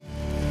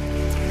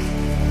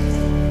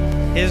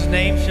His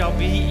name shall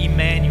be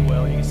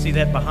Emmanuel. You can see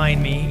that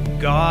behind me.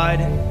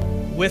 God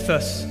with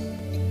us.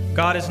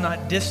 God is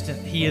not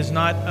distant. He is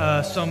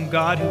not some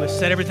God who has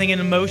set everything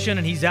in motion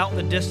and he's out in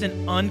the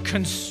distant,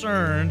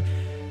 unconcerned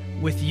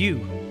with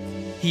you.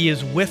 He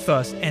is with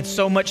us, and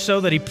so much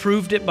so that he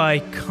proved it by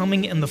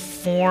coming in the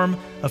form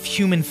of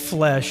human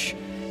flesh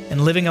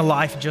and living a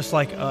life just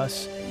like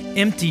us,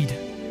 emptied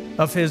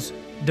of his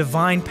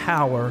divine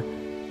power,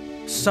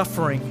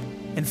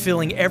 suffering and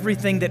feeling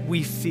everything that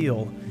we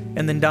feel,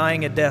 and then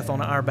dying a death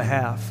on our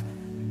behalf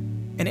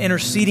and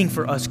interceding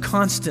for us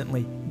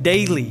constantly,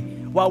 daily.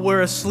 While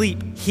we're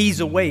asleep,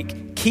 he's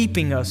awake,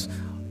 keeping us,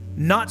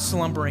 not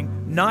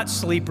slumbering, not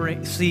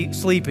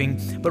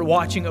sleeping, but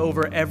watching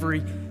over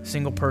every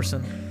single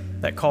person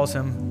that calls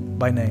him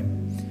by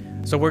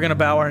name. So we're going to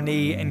bow our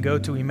knee and go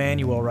to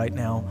Emmanuel right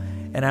now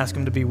and ask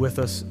him to be with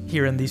us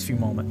here in these few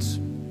moments.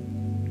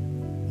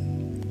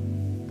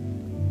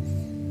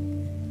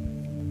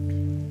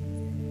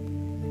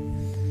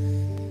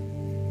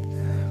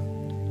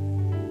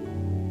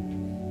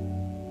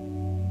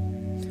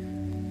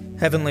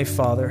 Heavenly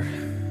Father,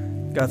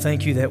 God,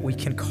 thank you that we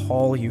can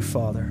call you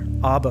Father,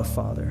 Abba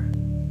Father.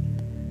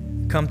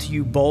 Come to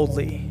you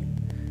boldly,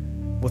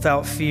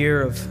 without fear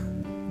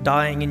of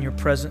dying in your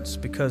presence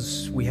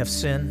because we have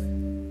sin,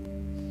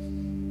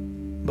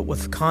 but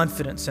with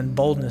confidence and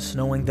boldness,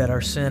 knowing that our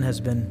sin has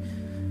been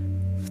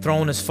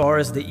thrown as far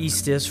as the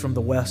east is from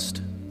the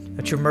west,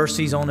 that your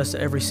mercy is on us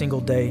every single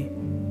day,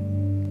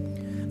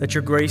 that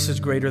your grace is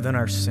greater than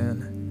our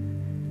sin,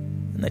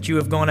 and that you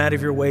have gone out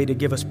of your way to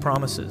give us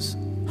promises,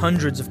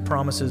 hundreds of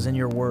promises in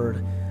your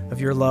word of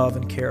your love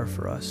and care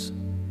for us.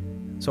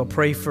 So I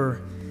pray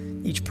for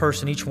each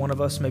person, each one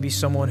of us, maybe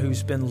someone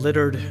who's been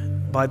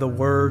littered by the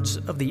words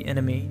of the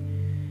enemy,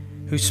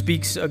 who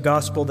speaks a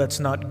gospel that's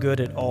not good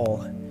at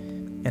all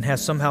and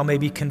has somehow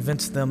maybe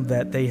convinced them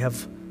that they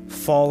have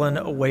fallen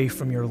away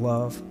from your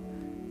love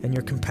and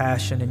your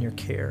compassion and your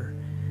care,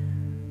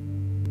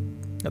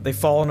 that they've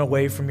fallen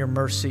away from your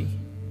mercy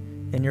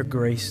and your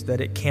grace,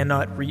 that it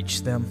cannot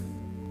reach them.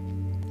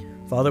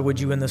 Father, would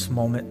you in this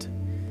moment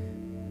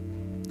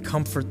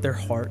comfort their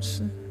hearts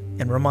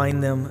and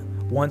remind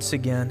them once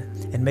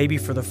again, and maybe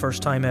for the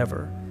first time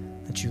ever,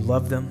 that you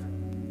love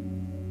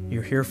them,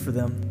 you're here for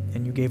them,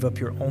 and you gave up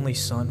your only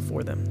Son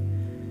for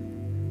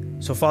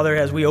them. So Father,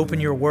 as we open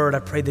your word, I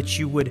pray that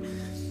you would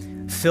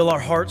fill our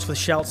hearts with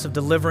shouts of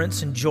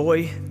deliverance and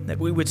joy, that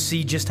we would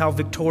see just how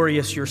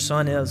victorious your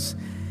Son is,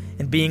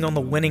 and being on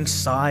the winning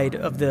side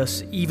of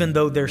this, even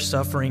though their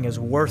suffering is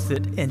worth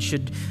it and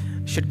should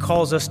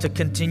cause us to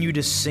continue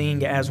to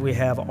sing as we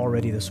have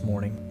already this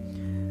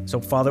morning. So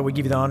Father, we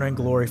give you the honor and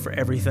glory for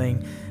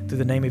everything through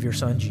the name of your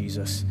Son,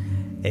 Jesus.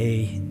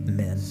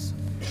 Amen.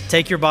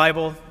 Take your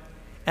Bible,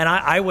 and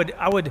I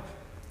would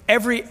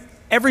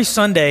every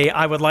Sunday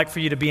I would like for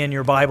you to be in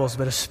your Bibles,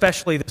 but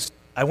especially this.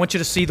 I want you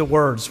to see the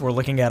words we're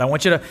looking at. I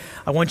want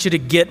you to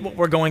get what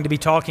we're going to be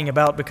talking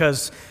about,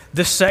 because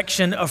this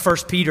section of 1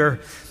 Peter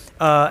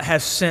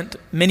has sent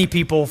many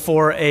people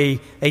for a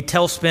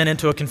tailspin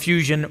into a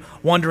confusion,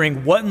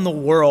 wondering what in the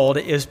world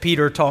is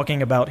Peter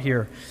talking about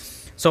here.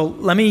 So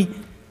let me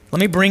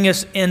bring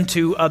us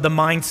into the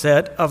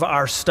mindset of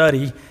our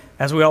study,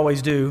 as we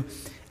always do.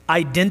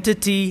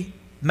 Identity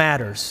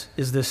matters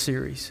is this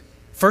series.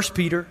 1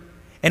 Peter,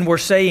 and we're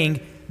saying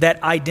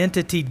that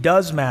identity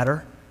does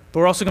matter, but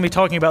we're also going to be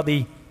talking about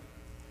the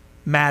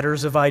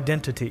matters of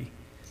identity.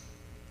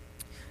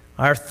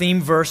 Our theme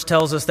verse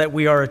tells us that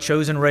we are a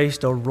chosen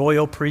race, a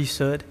royal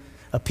priesthood,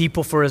 a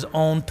people for his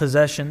own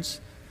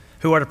possessions,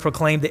 who are to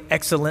proclaim the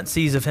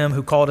excellencies of him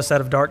who called us out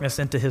of darkness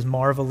into his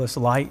marvelous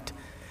light.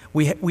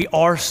 We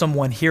are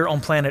someone here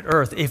on planet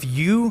Earth. If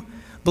you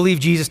believe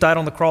Jesus died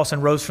on the cross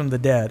and rose from the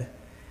dead,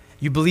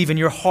 you believe in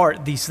your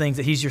heart these things,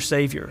 that he's your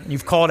Savior, and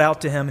you've called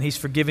out to him and he's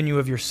forgiven you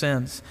of your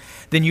sins,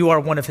 then you are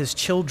one of his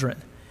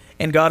children.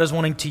 And God is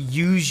wanting to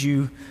use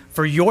you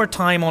for your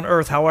time on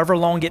earth, however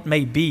long it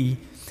may be,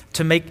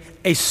 to make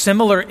a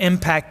similar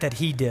impact that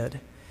he did.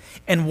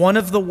 And one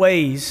of the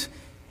ways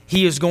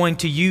he is going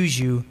to use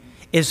you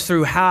is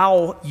through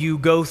how you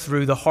go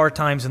through the hard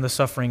times and the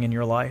suffering in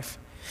your life.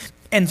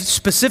 And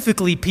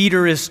specifically,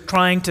 Peter is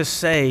trying to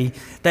say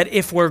that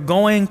if we're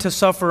going to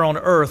suffer on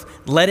earth,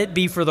 let it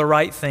be for the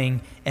right thing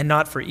and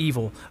not for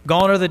evil.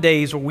 Gone are the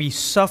days where we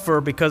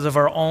suffer because of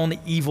our own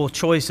evil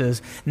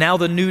choices. Now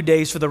the new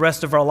days for the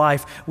rest of our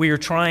life, we are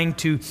trying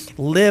to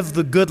live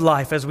the good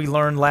life, as we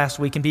learned last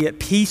week, and be at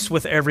peace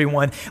with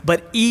everyone.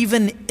 But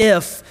even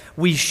if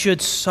we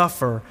should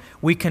suffer,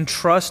 we can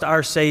trust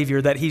our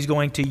Savior that he's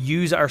going to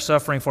use our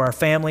suffering for our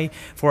family,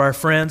 for our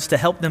friends, to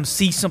help them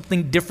see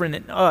something different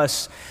in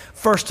us,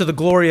 first to the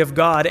glory of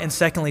God, and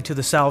secondly to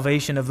the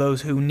salvation of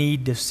those who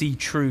need to see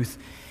truth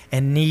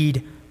and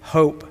need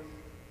hope.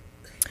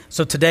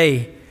 So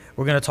today,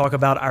 we're going to talk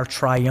about our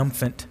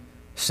triumphant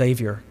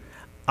Savior,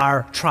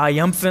 our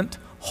triumphant,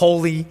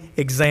 holy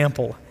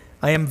example.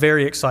 I am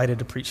very excited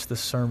to preach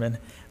this sermon.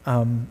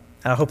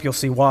 I hope you'll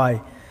see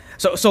why.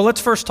 So let's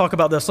first talk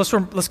about this.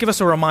 Let's give us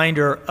a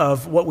reminder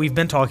of what we've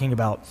been talking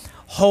about.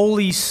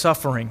 Holy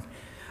suffering.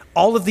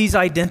 all of these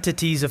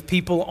identities of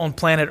people on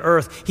planet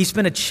Earth, he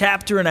spent a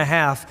chapter and a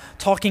half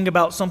talking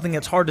about something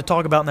that's hard to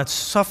talk about, and that's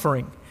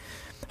suffering.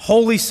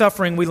 Holy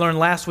suffering, we learned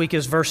last week,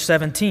 is verse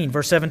 17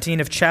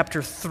 of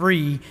chapter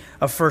 3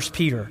 of 1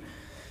 Peter.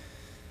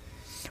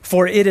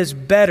 For it is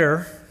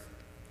better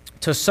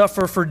to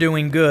suffer for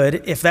doing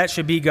good, if that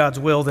should be God's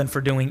will, than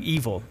for doing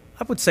evil.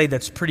 I would say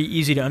that's pretty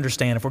easy to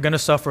understand. If we're going to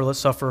suffer, let's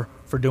suffer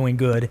for doing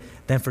good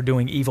than for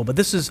doing evil. But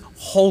this is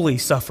holy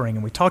suffering,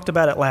 and we talked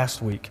about it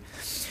last week.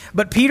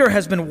 But Peter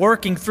has been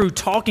working through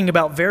talking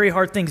about very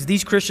hard things.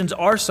 These Christians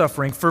are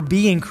suffering for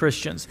being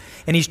Christians,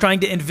 and he's trying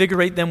to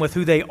invigorate them with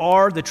who they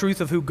are, the truth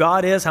of who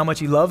God is, how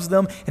much he loves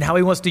them, and how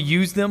he wants to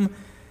use them.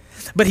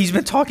 But he's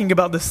been talking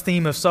about this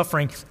theme of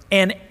suffering.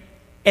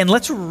 And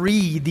let's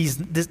read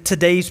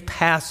today's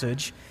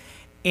passage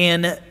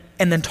and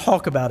then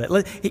talk about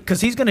it.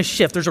 Because he's going to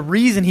shift. There's a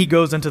reason he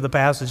goes into the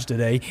passage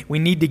today. We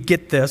need to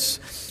get this.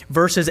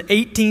 Verses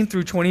 18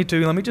 through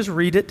 22. Let me just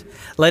read it.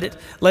 Let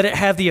it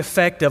have the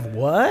effect of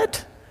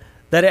what?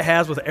 That it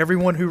has with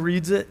everyone who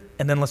reads it.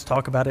 And then let's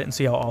talk about it and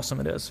see how awesome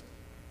it is.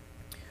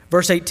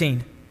 Verse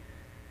 18.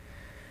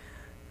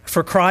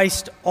 For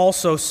Christ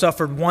also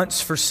suffered once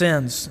for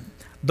sins,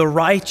 the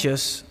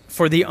righteous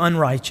for the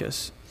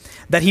unrighteous,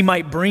 that he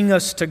might bring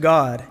us to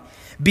God,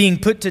 being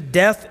put to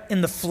death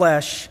in the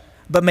flesh,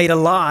 but made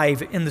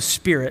alive in the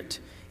Spirit,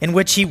 in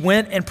which he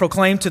went and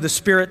proclaimed to the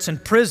spirits in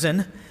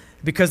prison,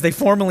 because they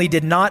formerly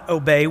did not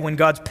obey when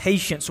God's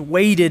patience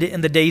waited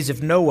in the days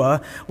of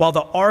Noah, while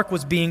the ark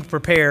was being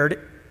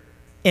prepared,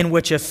 in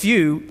which a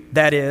few,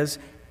 that is,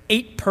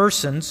 8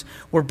 persons,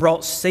 were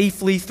brought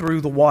safely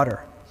through the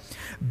water.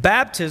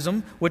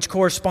 Baptism, which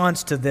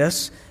corresponds to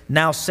this,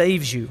 now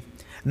saves you,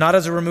 not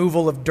as a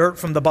removal of dirt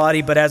from the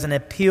body, but as an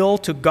appeal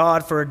to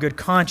God for a good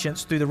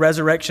conscience through the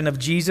resurrection of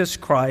Jesus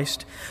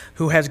Christ,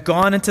 who has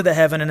gone into the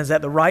heaven and is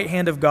at the right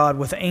hand of God,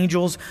 with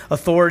angels,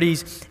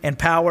 authorities, and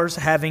powers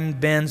having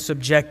been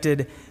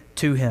subjected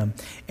to him.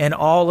 And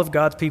all of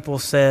God's people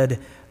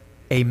said,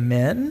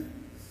 Amen?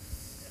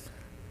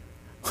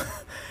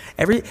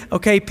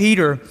 Okay,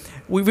 Peter,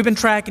 we've been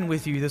tracking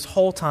with you this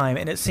whole time,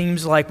 and it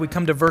seems like we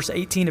come to verse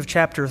 18 of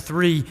chapter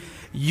 3.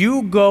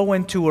 You go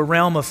into a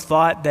realm of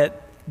thought that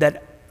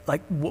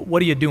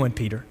what are you doing,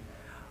 Peter?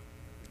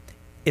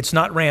 It's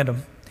not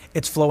random.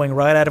 It's flowing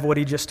right out of what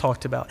he just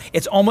talked about.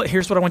 It's almost.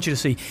 Here's what I want you to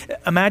see.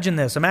 Imagine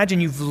this. Imagine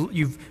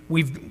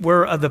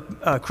we're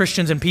the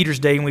Christians in Peter's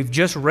day, and we've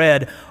just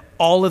read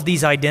all of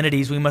these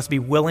identities we must be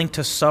willing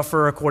to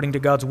suffer according to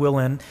God's will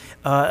in,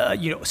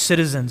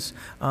 citizens,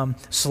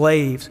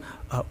 slaves,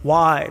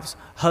 wives,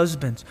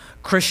 husbands,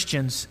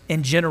 Christians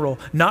in general,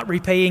 not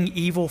repaying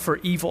evil for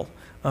evil.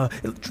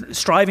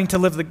 Striving to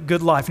live the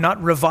good life,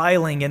 not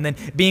reviling, and then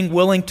being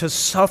willing to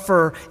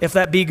suffer if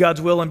that be God's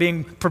will, and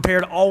being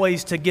prepared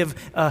always to give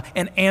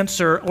an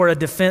answer or a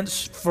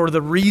defense for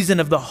the reason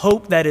of the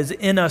hope that is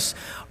in us,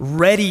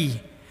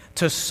 ready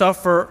to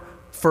suffer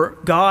for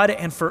God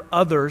and for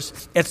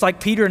others. It's like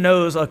Peter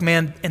knows, like,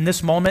 man, in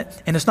this moment,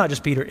 and it's not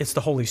just Peter, it's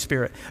the Holy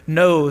Spirit,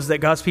 knows that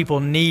God's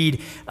people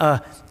need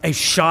a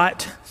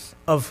shot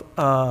of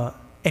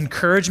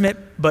encouragement,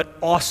 but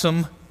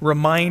awesome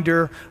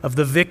reminder of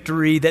the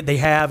victory that they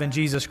have in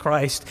Jesus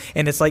Christ.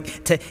 And it's like,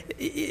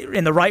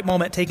 in the right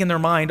moment, taking their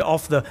mind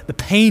off the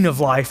pain of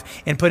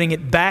life and putting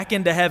it back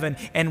into heaven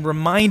and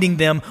reminding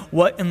them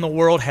what in the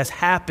world has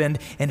happened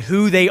and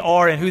who they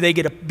are and who they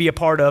get to be a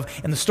part of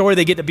and the story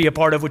they get to be a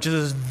part of, which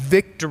is this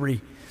victory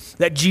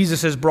that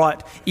Jesus has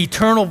brought,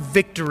 eternal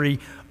victory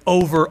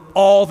over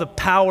all the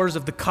powers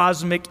of the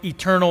cosmic,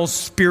 eternal,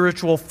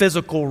 spiritual,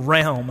 physical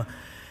realm.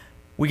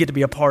 We get to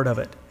be a part of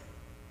it.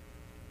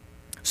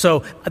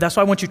 So that's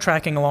why I want you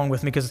tracking along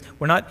with me, because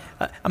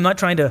I'm not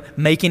trying to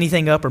make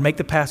anything up or make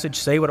the passage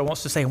say what it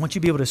wants to say. I want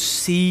you to be able to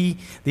see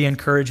the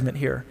encouragement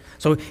here.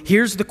 So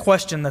here's the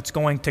question that's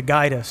going to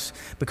guide us,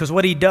 because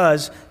what he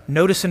does,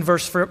 notice in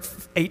verse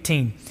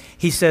 18,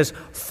 he says,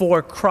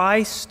 for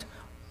Christ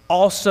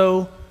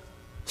also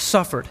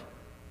suffered.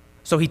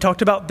 So he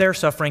talked about their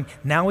suffering.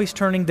 Now he's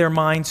turning their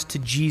minds to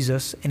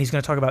Jesus, and he's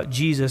going to talk about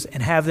Jesus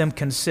and have them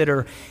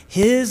consider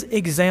his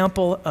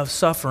example of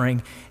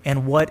suffering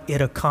and what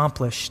it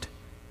accomplished.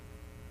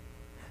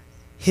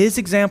 His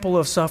example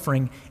of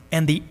suffering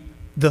and the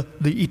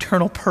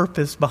eternal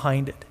purpose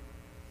behind it.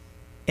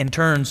 In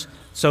turns,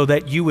 so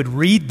that you would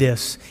read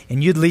this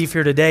and you'd leave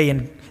here today,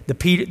 and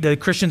the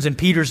Christians in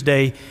Peter's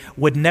day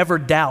would never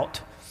doubt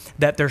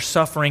that their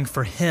suffering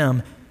for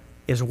him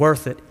is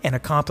worth it and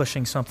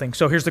accomplishing something.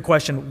 So here's the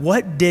question.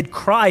 What did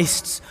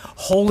Christ's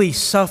holy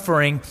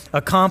suffering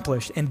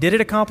accomplish? And did it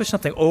accomplish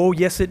something? Oh,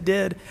 yes, it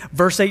did.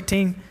 Verse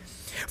 18.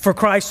 For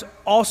Christ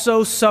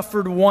also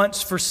suffered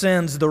once for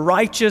sins, the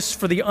righteous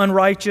for the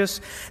unrighteous,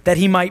 that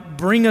he might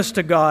bring us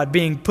to God,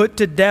 being put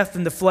to death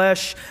in the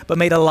flesh, but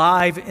made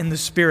alive in the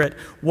Spirit.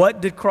 What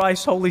did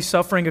Christ's holy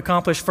suffering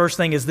accomplish? First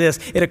thing is this.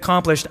 It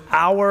accomplished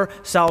our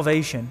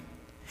salvation.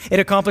 It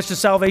accomplished the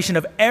salvation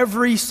of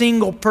every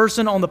single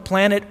person on the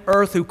planet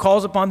Earth who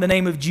calls upon the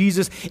name of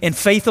Jesus in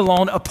faith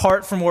alone,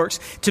 apart from works,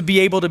 to be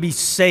able to be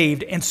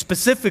saved, and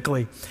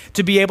specifically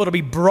to be able to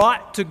be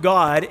brought to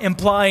God,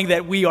 implying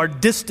that we are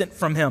distant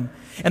from Him.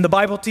 And the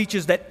Bible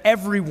teaches that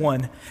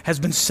everyone has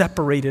been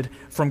separated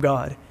from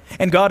God.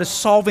 And God is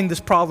solving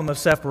this problem of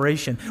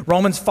separation.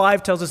 Romans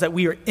 5 tells us that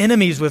we are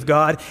enemies with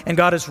God, and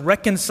God is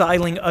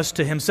reconciling us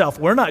to Himself.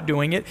 We're not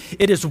doing it.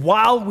 It is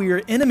while we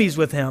are enemies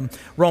with Him,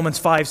 Romans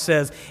 5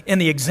 says, in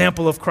the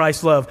example of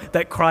Christ's love,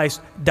 that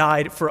Christ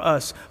died for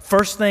us.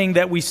 First thing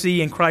that we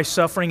see in Christ's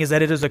suffering is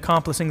that it is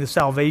accomplishing the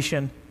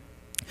salvation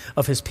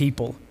of His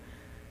people.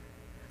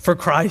 For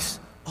Christ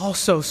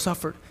also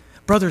suffered.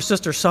 Brother,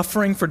 sister,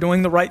 suffering for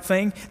doing the right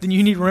thing, then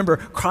you need to remember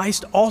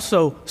Christ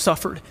also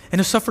suffered, and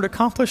His suffering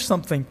accomplished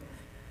something.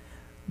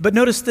 But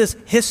notice this,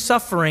 His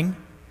suffering,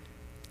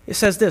 it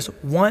says this,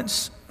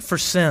 once for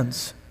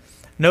sins.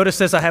 Notice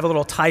this, I have a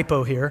little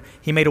typo here.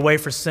 He made a way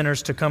for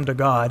sinners to come to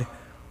God.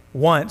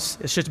 Once,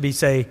 it should be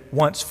say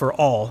once for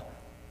all.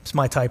 It's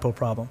my typo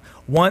problem.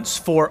 Once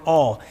for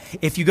all.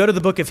 If you go to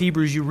the book of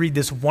Hebrews, you read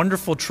this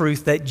wonderful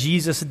truth that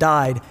Jesus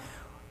died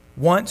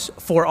once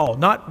for all.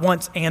 Not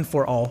once and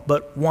for all,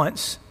 but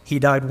once. He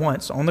died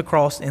once on the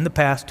cross in the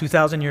past,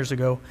 2,000 years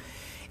ago.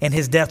 And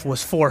His death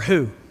was for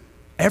who?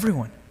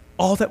 Everyone.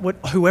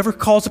 Whoever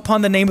calls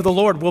upon the name of the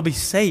Lord will be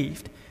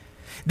saved.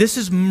 This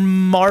is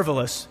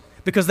marvelous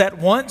because that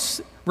once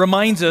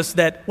reminds us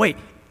that, wait,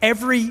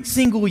 every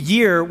single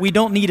year we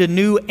don't need a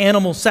new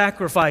animal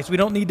sacrifice. We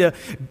don't need to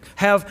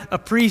have a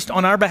priest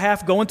on our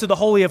behalf go into the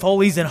Holy of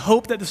Holies and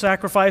hope that the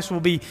sacrifice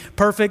will be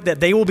perfect, that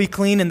they will be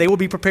clean and they will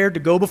be prepared to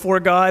go before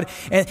God,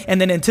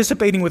 and then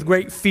anticipating with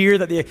great fear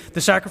that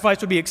the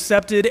sacrifice would be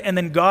accepted, and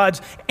then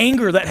God's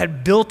anger that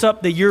had built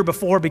up the year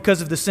before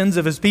because of the sins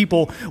of His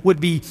people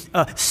would be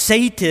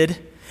sated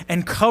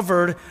and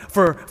covered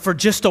for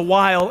just a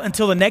while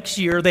until the next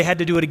year they had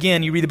to do it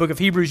again. You read the book of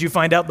Hebrews, you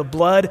find out the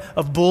blood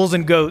of bulls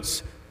and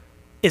goats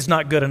is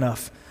not good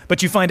enough.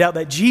 But you find out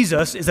that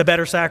Jesus is a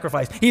better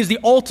sacrifice. He is the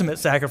ultimate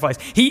sacrifice.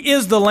 He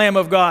is the Lamb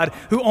of God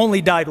who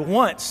only died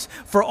once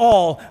for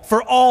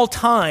all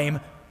time.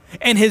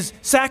 And His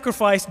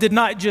sacrifice did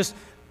not just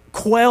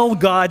quell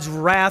God's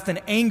wrath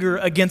and anger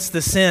against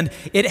the sin.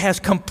 It has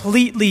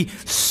completely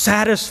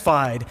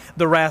satisfied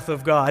the wrath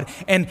of God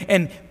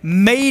and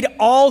made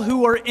all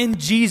who are in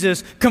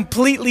Jesus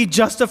completely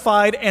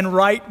justified and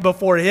right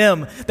before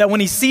Him. That when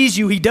He sees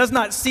you, He does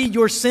not see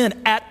your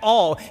sin at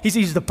all. He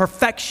sees the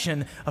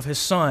perfection of His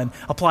Son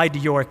applied to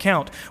your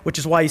account, which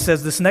is why He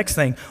says this next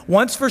thing.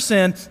 Once for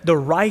sin, the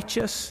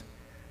righteous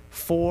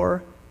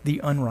for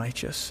the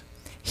unrighteous.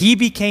 He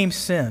became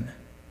sin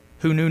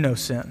who knew no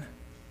sin,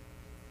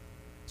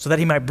 so that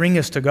He might bring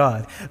us to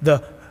God.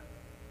 The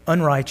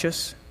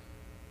unrighteous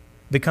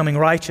becoming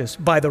righteous,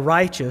 by the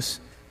righteous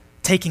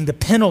taking the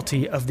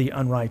penalty of the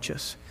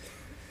unrighteous.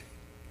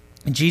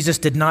 And Jesus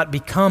did not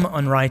become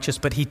unrighteous,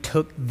 but He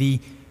took the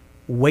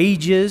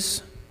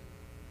wages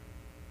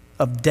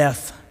of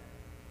death,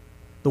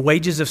 the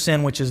wages of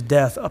sin, which is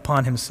death,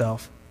 upon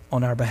Himself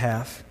on our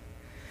behalf.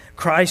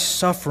 Christ's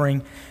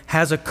suffering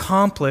has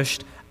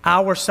accomplished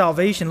our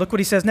salvation. Look what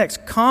He says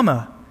next,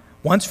 comma,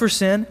 once for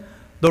sin,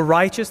 the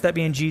righteous, that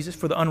being Jesus,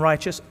 for the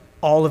unrighteous,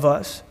 all of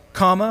us,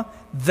 comma,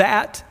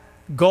 that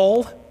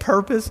goal,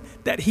 purpose,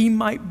 that He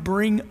might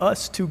bring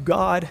us to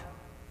God.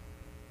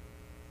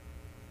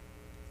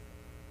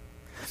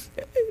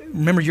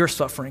 Remember your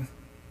suffering.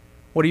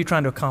 What are you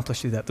trying to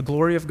accomplish through that? The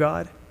glory of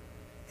God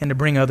and to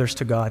bring others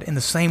to God. In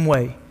the same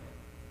way,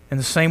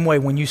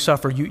 when you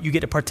suffer, you get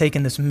to partake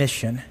in this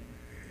mission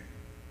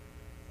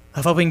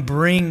of helping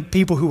bring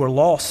people who are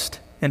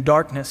lost in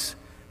darkness,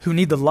 who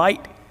need the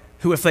light,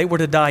 who, if they were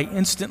to die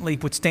instantly,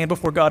 would stand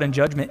before God in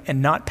judgment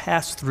and not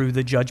pass through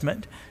the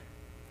judgment,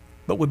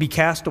 but would be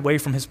cast away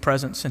from His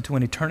presence into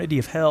an eternity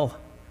of hell,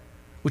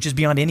 which is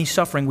beyond any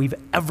suffering we've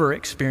ever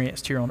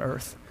experienced here on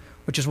earth,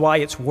 which is why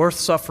it's worth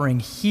suffering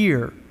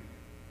here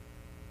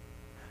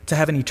to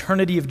have an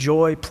eternity of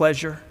joy,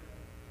 pleasure,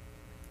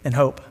 and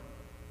hope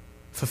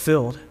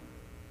fulfilled,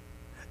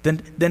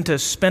 than to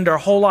spend our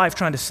whole life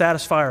trying to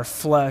satisfy our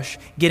flesh,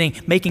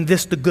 making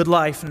this the good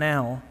life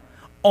now,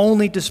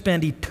 only to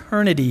spend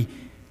eternity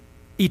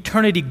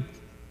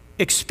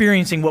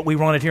experiencing what we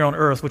wanted here on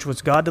earth, which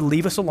was God to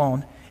leave us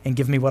alone and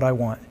give me what I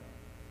want.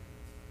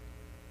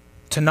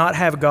 To not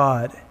have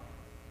God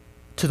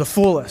to the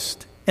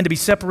fullest and to be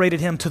separated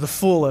Him to the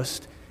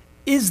fullest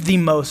is the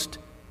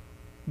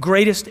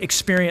greatest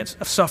experience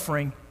of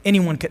suffering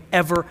anyone could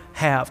ever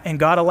have. And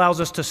God allows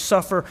us to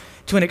suffer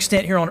to an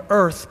extent here on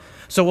earth.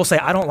 So we'll say,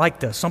 I don't like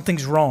this.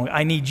 Something's wrong.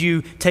 I need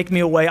You. Take me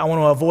away. I want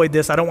to avoid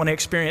this. I don't want to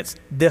experience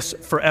this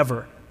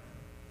forever.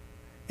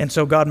 And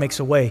so God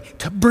makes a way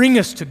to bring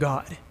us to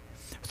God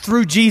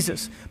through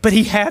Jesus. But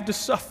He had to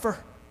suffer.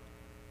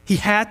 He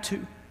had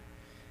to.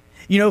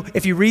 You know,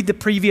 if you read the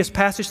previous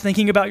passage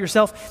thinking about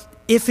yourself,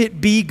 if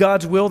it be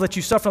God's will that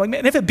you suffer, like,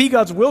 man, if it be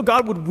God's will,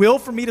 God would will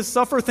for me to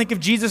suffer. Think of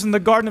Jesus in the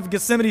Garden of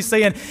Gethsemane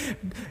saying,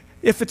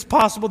 if it's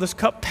possible, this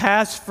cup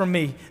pass from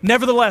me.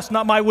 Nevertheless,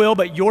 not my will,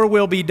 but your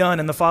will be done.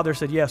 And the Father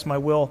said, yes, my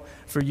will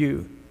for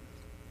you.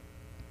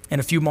 In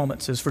a few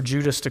moments is for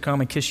Judas to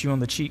come and kiss you on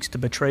the cheeks to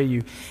betray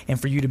you,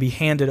 and for you to be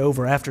handed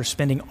over after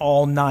spending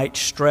all night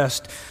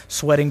stressed,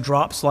 sweating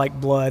drops like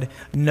blood,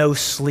 no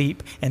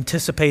sleep,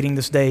 anticipating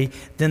this day,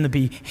 then to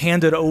be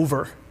handed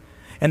over,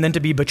 and then to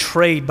be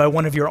betrayed by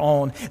one of your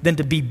own, then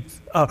to be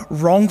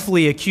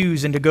wrongfully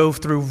accused and to go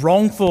through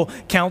wrongful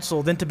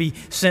counsel, then to be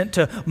sent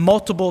to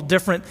multiple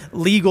different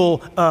legal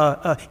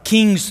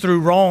kings through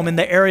Rome in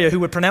the area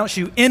who would pronounce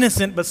you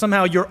innocent, but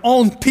somehow your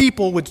own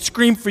people would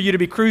scream for you to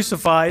be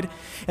crucified,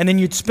 and then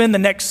you'd spend the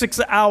next 6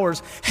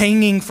 hours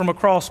hanging from a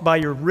cross by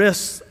your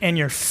wrists and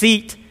your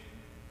feet,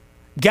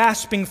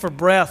 gasping for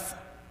breath,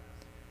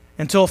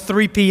 until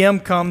 3 p.m.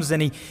 comes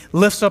and he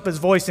lifts up his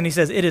voice and he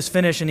says, it is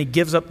finished, and he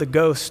gives up the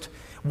ghost.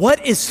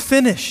 What is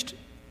finished?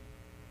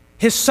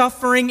 His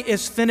suffering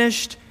is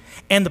finished,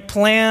 and the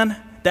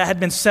plan that had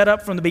been set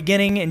up from the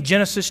beginning in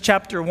Genesis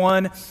chapter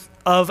 1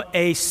 of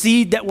a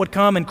seed that would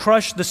come and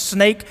crush the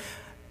snake,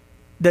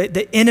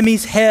 the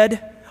enemy's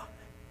head,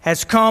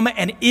 has come,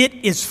 and it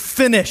is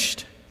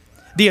finished.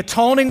 The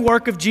atoning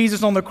work of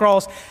Jesus on the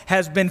cross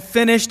has been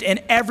finished,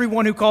 and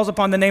everyone who calls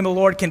upon the name of the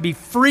Lord can be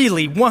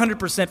freely,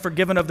 100%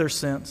 forgiven of their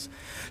sins,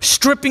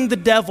 stripping the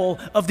devil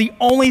of the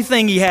only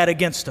thing he had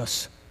against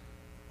us.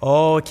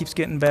 Oh, it keeps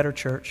getting better,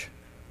 church.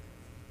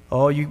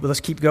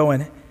 Let's keep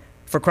going.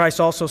 For Christ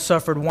also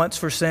suffered once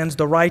for sins,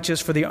 the righteous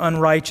for the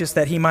unrighteous,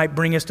 that he might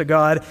bring us to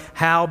God.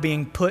 How?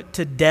 Being put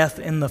to death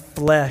in the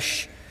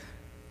flesh.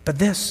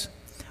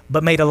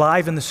 But made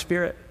alive in the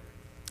Spirit.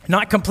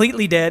 Not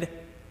completely dead,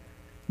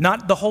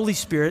 not the Holy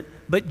Spirit,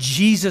 but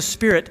Jesus'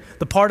 Spirit,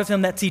 the part of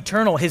him that's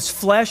eternal. His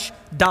flesh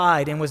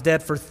died and was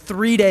dead for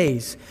 3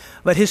 days,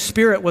 but his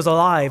Spirit was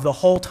alive the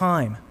whole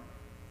time.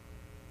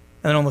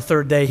 And on the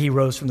third day, he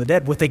rose from the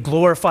dead with a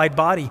glorified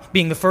body,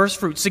 being the first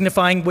fruit,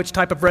 signifying which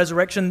type of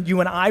resurrection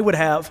you and I would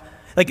have.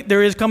 Like,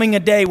 there is coming a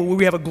day where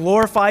we have a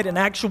glorified and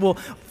actual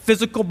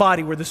physical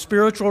body, where the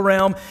spiritual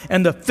realm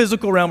and the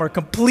physical realm are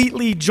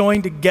completely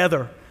joined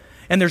together.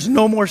 And there's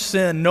no more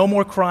sin, no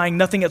more crying,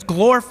 nothing else.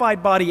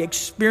 Glorified body,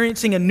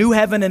 experiencing a new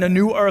heaven and a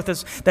new earth.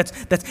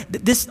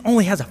 This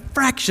only has a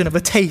fraction of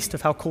a taste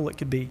of how cool it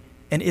could be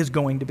and is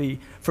going to be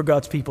for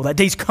God's people. That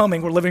day's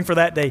coming. We're living for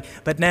that day.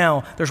 But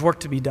now there's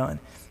work to be done,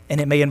 and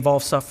it may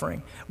involve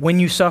suffering. When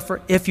you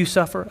suffer, if you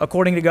suffer,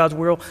 according to God's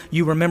will,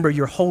 you remember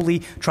your holy,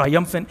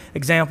 triumphant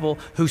example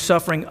whose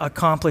suffering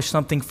accomplished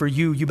something for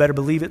you. You better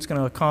believe it's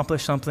going to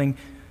accomplish something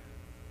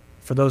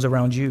for those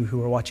around you who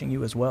are watching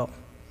you as well.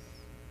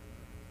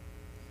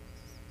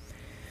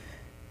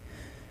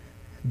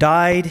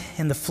 Died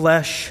in the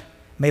flesh,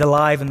 made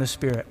alive in the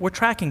Spirit. We're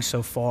tracking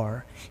so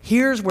far.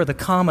 Here's where the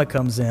comma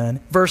comes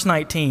in, verse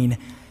 19,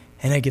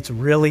 and it gets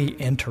really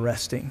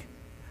interesting.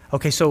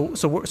 Okay, so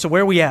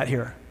where are we at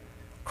here?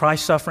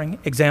 Christ's suffering,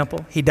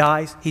 example. He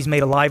dies, he's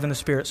made alive in the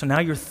Spirit. So now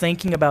you're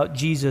thinking about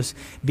Jesus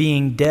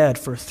being dead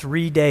for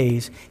 3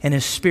 days and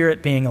his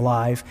Spirit being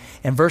alive.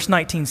 And verse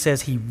 19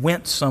 says he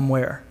went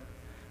somewhere.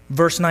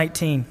 Verse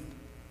 19,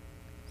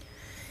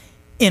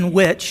 in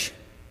which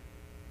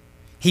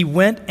he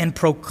went and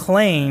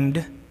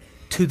proclaimed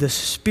to the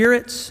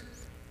spirits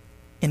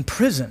in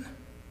prison,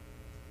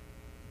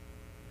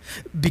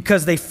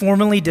 because they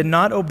formerly did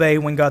not obey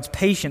when God's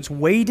patience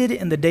waited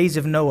in the days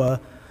of Noah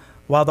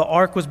while the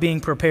ark was being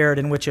prepared,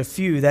 in which a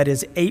few, that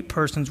is 8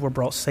 persons, were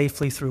brought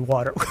safely through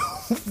water.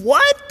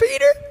 What,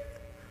 Peter?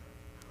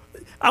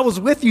 I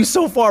was with you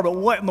so far, but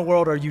what in the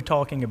world are you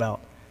talking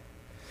about?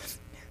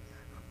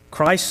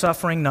 Christ's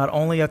suffering not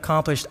only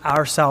accomplished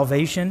our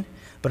salvation,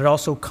 but it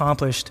also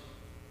accomplished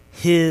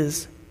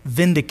his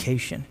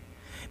vindication,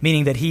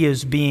 meaning that he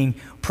is being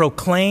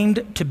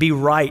proclaimed to be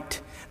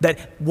right,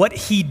 that what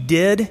he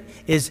did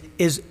is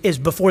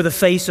before the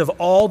face of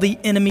all the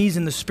enemies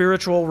in the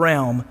spiritual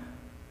realm,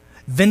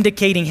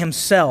 vindicating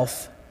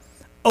himself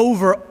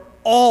over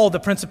all the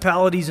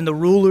principalities and the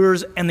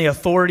rulers and the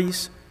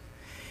authorities,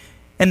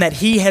 and that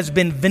he has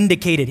been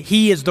vindicated.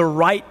 He is the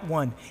right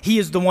one. He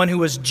is the one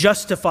who is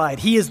justified.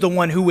 He is the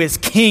one who is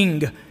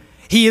king.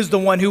 He is the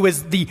one who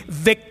is the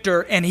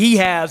victor, and he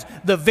has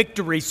the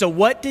victory. So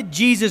what did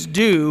Jesus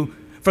do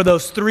for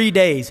those 3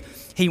 days?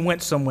 He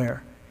went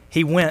somewhere.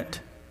 He went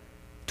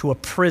to a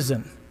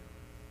prison.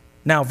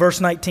 Now,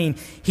 verse 19,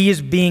 he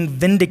is being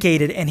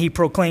vindicated, and he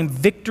proclaimed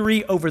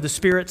victory over the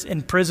spirits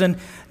in prison.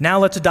 Now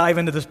let's dive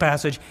into this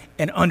passage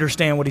and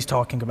understand what he's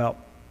talking about.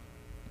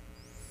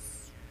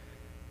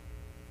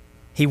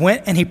 He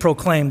went and he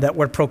proclaimed, that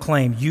word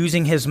proclaim,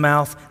 using his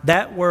mouth.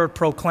 That word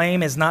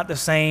proclaim is not the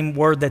same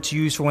word that's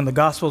used for when the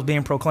gospel is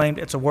being proclaimed.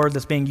 It's a word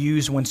that's being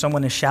used when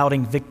someone is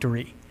shouting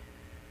victory.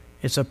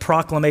 It's a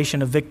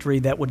proclamation of victory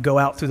that would go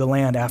out through the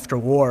land after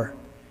war.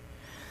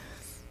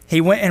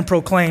 He went and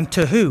proclaimed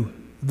to who?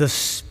 The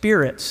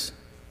spirits.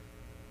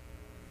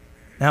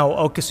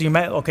 Now,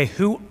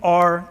 who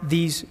are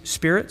these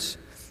spirits?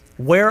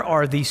 Where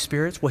are these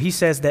spirits? Well, he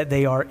says that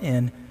they are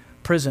in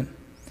prison.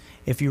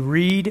 If you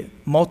read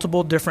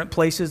multiple different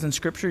places in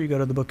Scripture, you go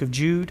to the book of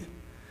Jude,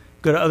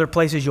 go to other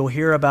places, you'll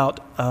hear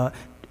about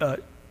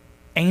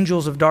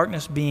angels of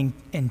darkness being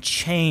in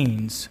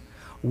chains,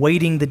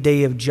 waiting the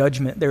day of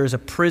judgment. There is a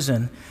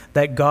prison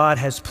that God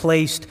has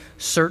placed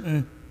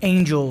certain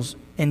angels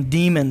and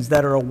demons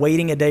that are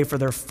awaiting a day for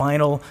their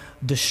final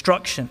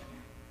destruction.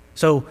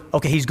 So,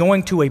 okay, he's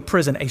going to a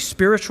prison, a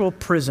spiritual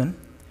prison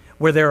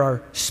where there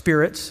are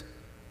spirits.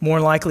 More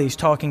than likely, he's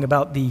talking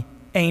about the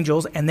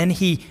angels. And then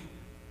he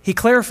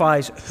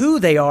clarifies who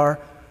they are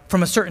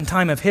from a certain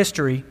time of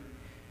history.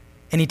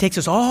 And he takes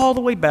us all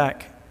the way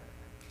back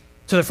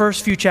to the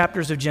first few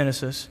chapters of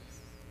Genesis.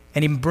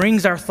 And he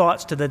brings our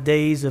thoughts to the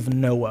days of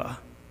Noah.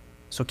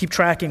 So keep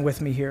tracking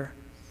with me here.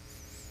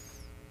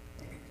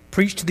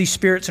 Preach to these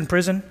spirits in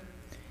prison.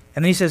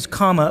 And then he says,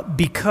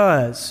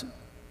 because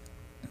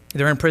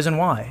they're in prison.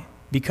 Why?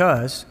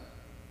 Because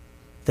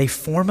they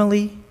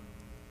formerly,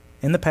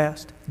 in the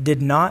past,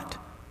 did not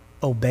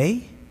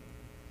obey.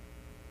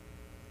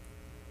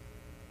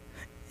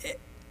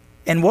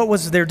 And what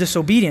was their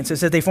disobedience? It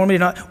said they formerly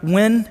did not.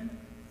 When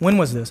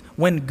was this?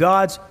 When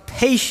God's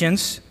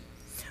patience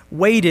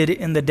waited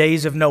in the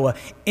days of Noah.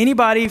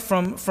 Anybody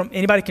from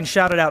anybody can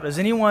shout it out. Does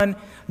anyone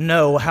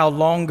know how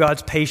long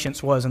God's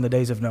patience was in the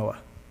days of Noah?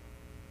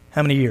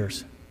 How many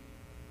years?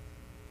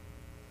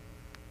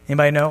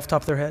 Anybody know off the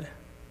top of their head?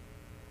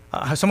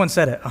 Someone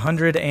said it,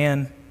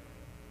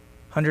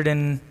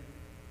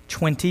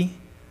 120.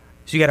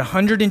 So you got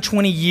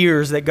 120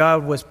 years that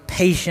God was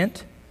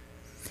patient.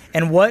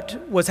 And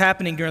what was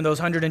happening during those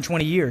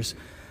 120 years?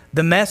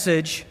 The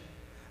message,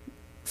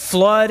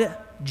 flood,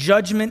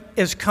 judgment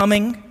is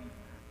coming.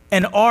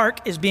 An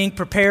ark is being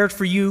prepared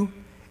for you.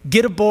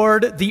 Get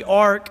aboard the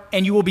ark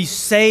and you will be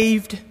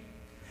saved.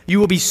 You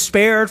will be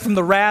spared from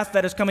the wrath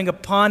that is coming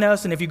upon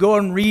us. And if you go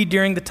and read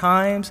during the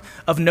times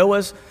of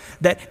Noah's,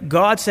 that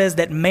God says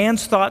that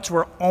man's thoughts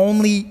were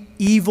only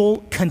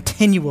evil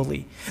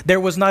continually. There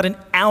was not an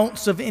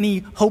ounce of any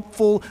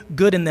hopeful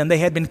good in them. They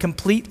had been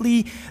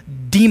completely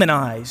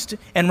demonized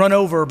and run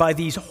over by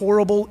these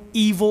horrible,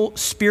 evil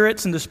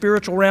spirits in the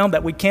spiritual realm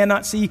that we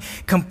cannot see,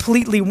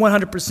 completely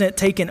 100%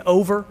 taken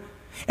over.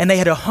 And they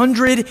had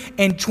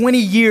 120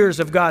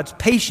 years of God's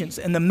patience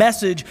and the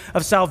message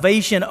of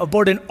salvation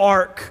aboard an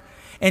ark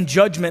and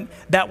judgment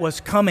that was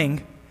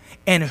coming.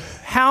 And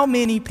how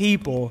many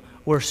people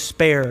were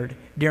spared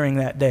during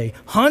that day?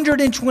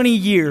 120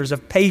 years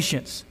of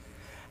patience.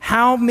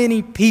 How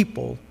many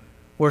people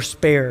were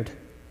spared?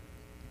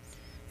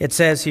 It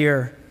says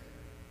here,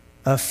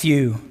 a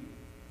few,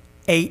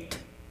 8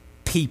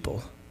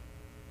 people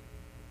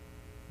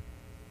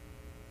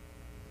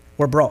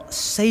were brought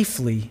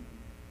safely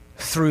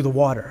through the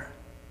water.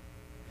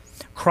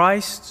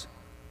 Christ's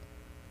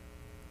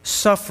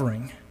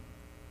suffering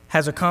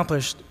has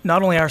accomplished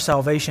not only our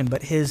salvation,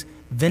 but his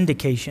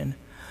vindication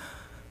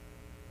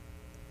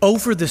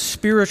over the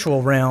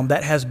spiritual realm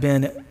that has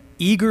been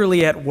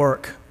eagerly at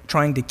work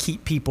trying to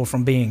keep people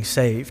from being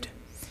saved.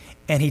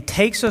 And he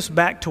takes us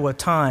back to a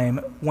time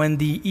when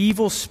the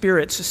evil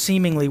spirits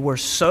seemingly were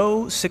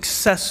so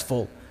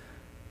successful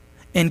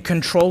in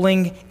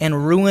controlling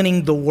and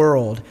ruining the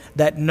world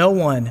that no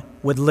one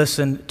would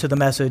listen to the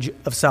message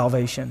of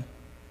salvation.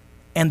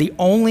 And the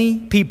only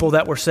people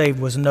that were saved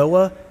was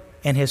Noah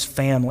and his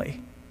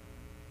family.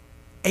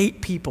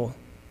 8 people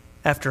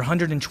after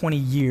 120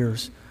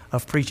 years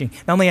of preaching.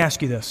 Now let me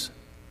ask you this.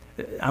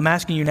 I'm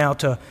asking you now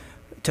to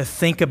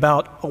think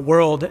about a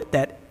world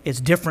that is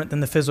different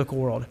than the physical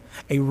world.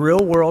 A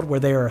real world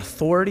where there are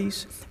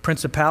authorities,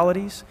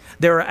 principalities,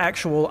 there are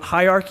actual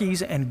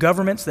hierarchies and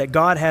governments that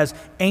God has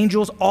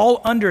angels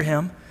all under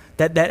him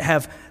that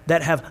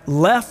have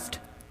left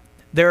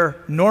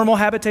their normal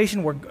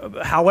habitation, where,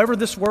 however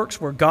this works,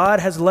 where God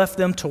has left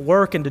them to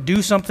work and to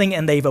do something,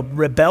 and they've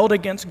rebelled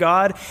against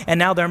God, and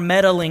now they're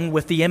meddling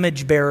with the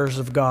image bearers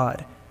of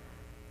God.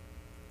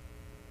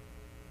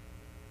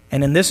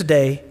 And in this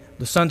day,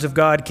 the sons of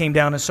God came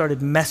down and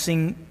started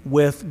messing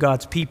with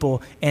God's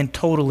people and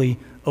totally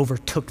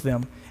overtook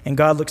them. And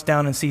God looks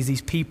down and sees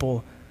these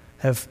people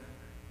have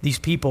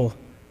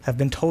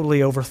been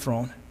totally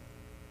overthrown.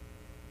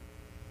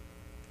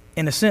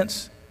 In a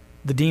sense,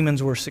 the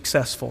demons were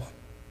successful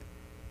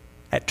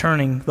at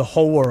turning the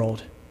whole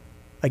world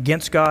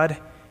against God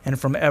and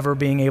from ever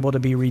being able to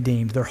be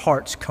redeemed. Their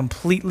hearts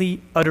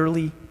completely,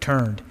 utterly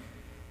turned.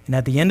 And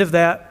at the end of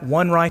that,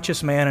 one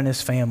righteous man and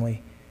his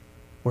family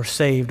were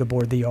saved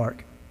aboard the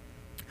ark.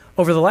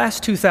 Over the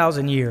last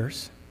 2,000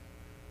 years,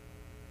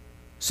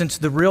 since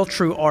the real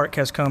true ark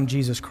has come,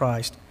 Jesus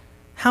Christ,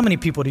 how many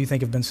people do you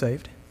think have been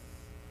saved?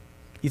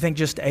 You think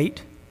just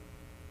 8?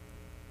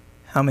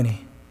 How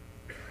many?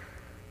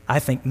 I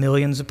think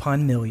millions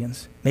upon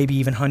millions, maybe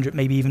even 100,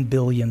 maybe even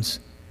billions,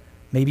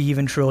 maybe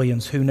even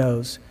trillions, who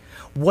knows?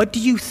 What do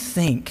you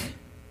think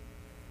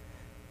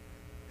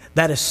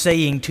that is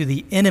saying to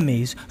the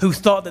enemies who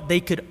thought that they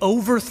could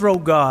overthrow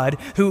God,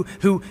 who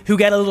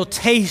got a little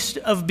taste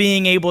of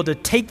being able to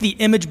take the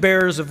image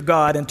bearers of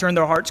God and turn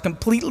their hearts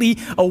completely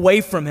away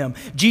from him?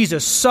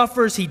 Jesus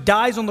suffers, he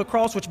dies on the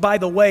cross, which, by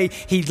the way,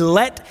 he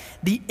let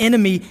the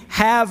enemy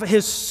have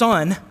his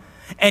son,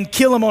 and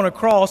kill him on a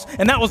cross.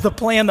 And that was the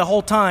plan the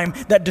whole time,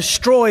 that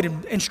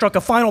destroyed and struck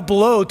a final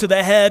blow to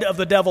the head of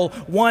the devil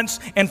once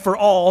and for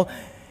all.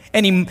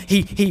 And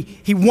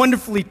he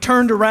wonderfully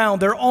turned around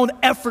their own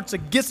efforts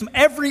against them.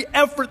 Every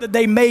effort that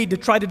they made to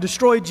try to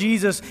destroy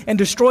Jesus and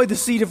destroy the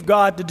seed of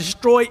God, to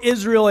destroy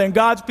Israel and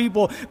God's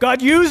people,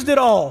 God used it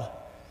all.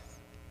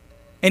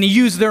 And he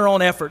used their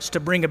own efforts to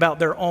bring about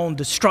their own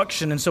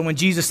destruction. And so when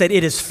Jesus said,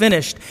 "It is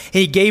finished,"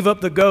 he gave up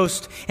the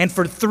ghost. And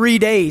for 3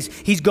 days,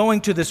 he's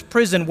going to this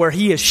prison where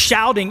he is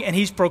shouting and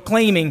he's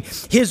proclaiming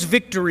his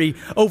victory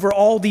over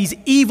all these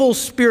evil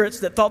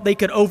spirits that thought they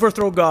could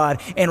overthrow God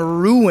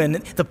and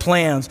ruin the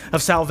plans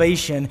of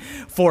salvation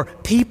for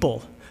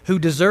people who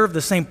deserve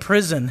the same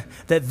prison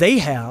that they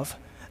have,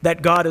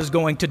 that God is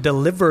going to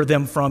deliver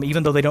them from,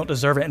 even though they don't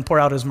deserve it, and pour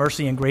out his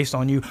mercy and grace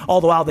on you.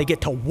 All the while they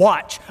get to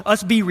watch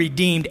us be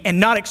redeemed and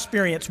not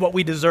experience what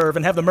we deserve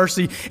and have the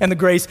mercy and the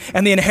grace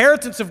and the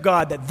inheritance of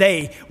God that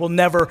they will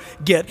never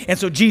get. And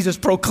so Jesus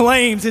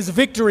proclaims his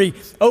victory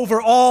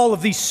over all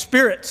of these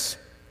spirits.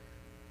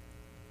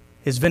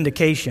 His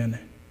vindication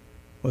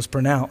was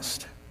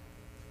pronounced,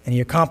 and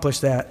he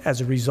accomplished that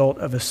as a result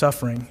of his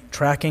suffering.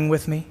 Tracking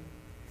with me?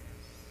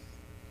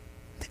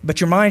 But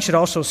your mind should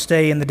also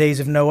stay in the days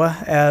of Noah,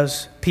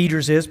 as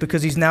Peter's is,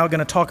 because he's now going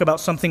to talk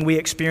about something we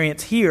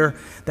experience here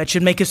that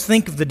should make us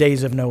think of the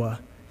days of Noah.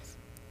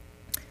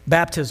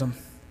 Baptism.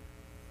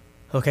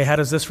 Okay, how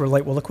does this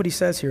relate? Well, look what he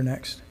says here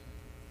next.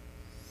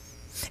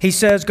 He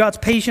says, God's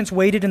patience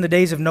waited in the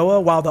days of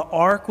Noah while the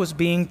ark was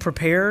being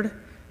prepared.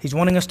 He's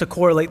wanting us to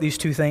correlate these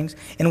two things,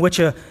 in which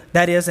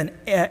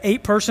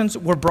 8 persons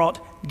were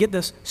brought, get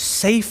this,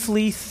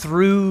 safely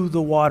through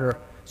the water.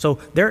 So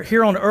they're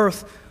here on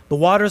earth. The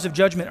waters of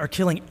judgment are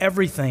killing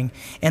everything,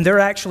 and they're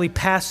actually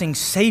passing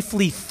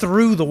safely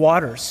through the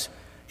waters.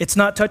 It's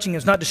not touching them,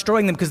 it's not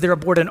destroying them, because they're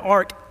aboard an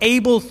ark,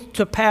 able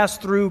to pass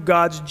through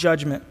God's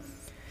judgment.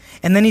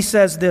 And then he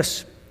says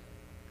this,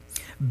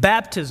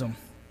 baptism,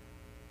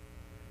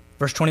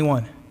 verse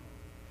 21.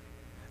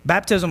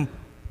 Baptism,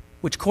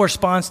 which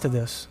corresponds to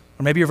this,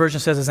 or maybe your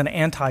version says is an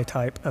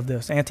antitype of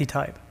this,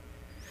 antitype.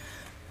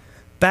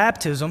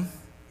 Baptism,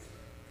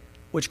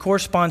 which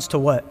corresponds to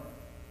what?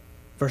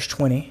 Verse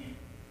 20.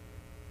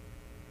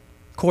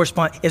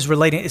 Is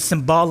relating, is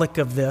symbolic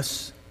of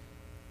this.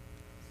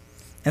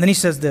 And then he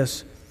says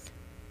this,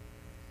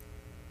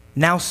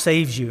 now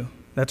saves you.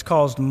 That's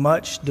caused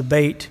much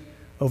debate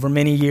over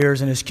many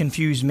years and has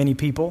confused many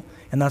people.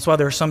 And that's why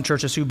there are some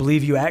churches who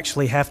believe you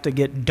actually have to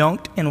get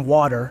dunked in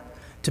water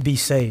to be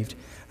saved.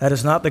 That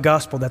is not the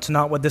gospel. That's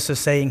not what this is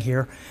saying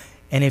here.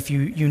 And if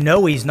you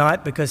know he's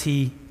not, because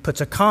he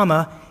puts a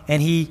comma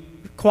and he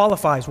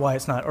qualifies why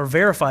it's not, or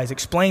verifies,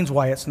 explains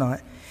why it's not.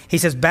 He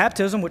says,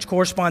 baptism, which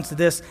corresponds to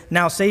this,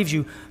 now saves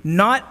you,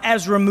 not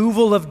as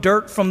removal of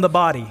dirt from the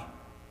body.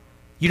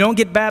 You don't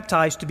get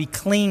baptized to be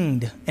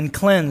cleaned and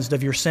cleansed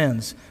of your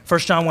sins. 1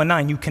 John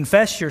 1:9, you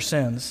confess your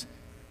sins,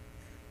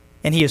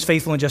 and he is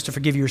faithful and just to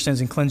forgive you your sins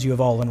and cleanse you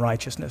of all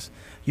unrighteousness.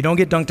 You don't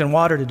get dunked in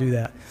water to do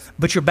that.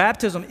 But your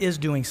baptism is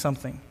doing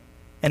something.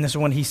 And this is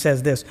when he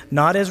says this,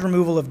 not as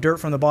removal of dirt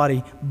from the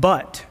body,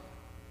 but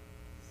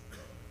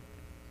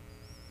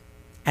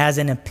as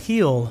an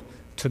appeal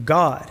to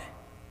God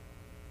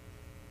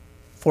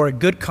for a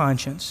good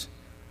conscience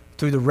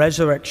through the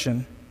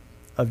resurrection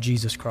of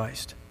Jesus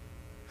Christ.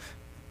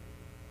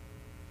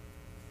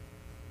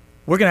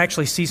 We're going to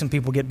actually see some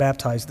people get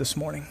baptized this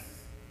morning.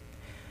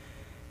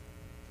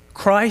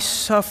 Christ's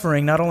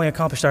suffering not only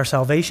accomplished our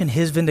salvation,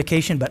 his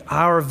vindication, but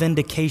our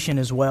vindication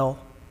as well.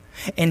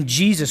 And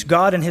Jesus,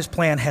 God in his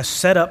plan, has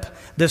set up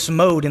this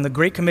mode in the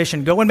Great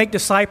Commission. Go and make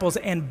disciples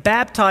and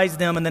baptize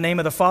them in the name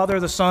of the Father,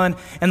 the Son,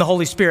 and the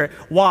Holy Spirit.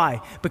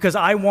 Why? Because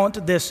I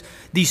want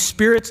these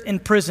spirits in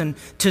prison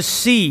to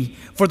see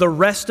for the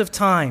rest of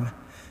time,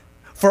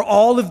 for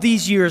all of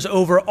these years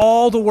over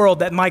all the world,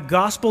 that my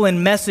gospel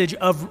and message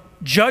of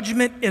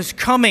judgment is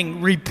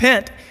coming.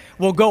 Repent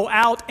will go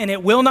out, and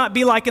it will not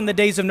be like in the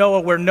days of Noah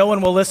where no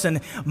one will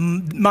listen.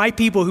 My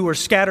people who are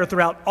scattered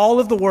throughout all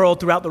of the world,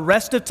 throughout the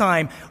rest of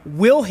time,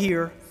 will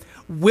hear,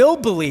 will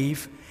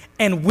believe,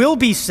 and will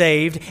be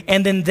saved,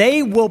 and then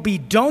they will be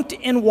dunked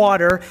in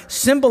water,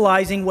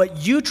 symbolizing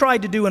what you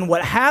tried to do and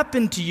what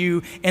happened to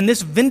you, and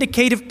this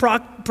vindicative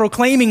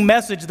proclaiming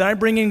message that I'm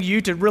bringing to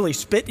you to really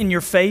spit in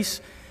your face.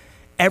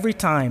 Every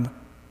time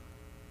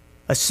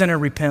a sinner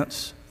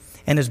repents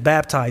and is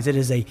baptized, it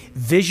is a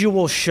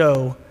visual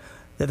show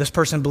that this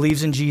person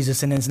believes in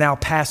Jesus and is now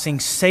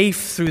passing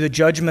safe through the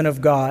judgment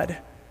of God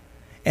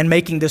and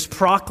making this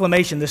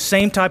proclamation, the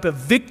same type of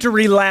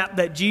victory lap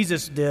that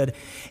Jesus did.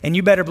 And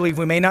you better believe,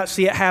 we may not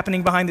see it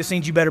happening behind the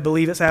scenes, you better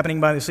believe it's happening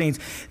behind the scenes.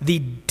 The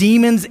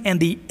demons and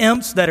the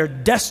imps that are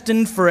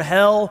destined for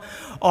hell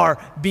are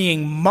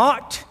being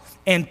mocked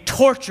and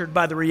tortured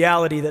by the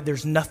reality that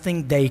there's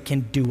nothing they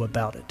can do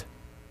about it.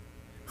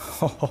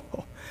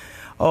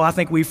 Oh, I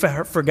think we've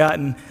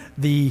forgotten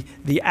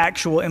the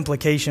actual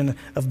implication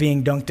of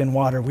being dunked in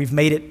water. We've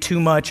made it too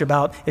much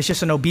about, it's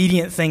just an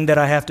obedient thing that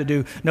I have to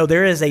do. No,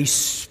 there is a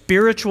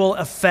spiritual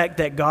effect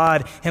that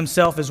God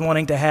himself is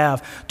wanting to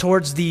have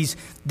towards these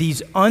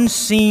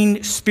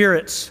unseen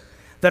spirits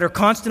that are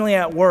constantly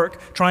at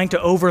work trying to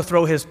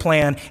overthrow his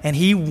plan, and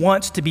he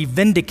wants to be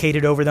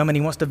vindicated over them, and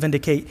he wants to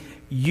vindicate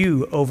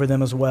you over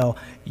them as well.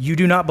 You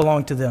do not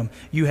belong to them.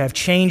 You have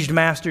changed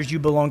masters. You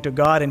belong to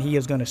God, and he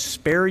is going to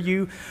spare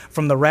you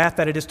from the wrath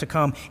that it is to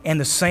come. And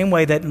the same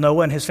way that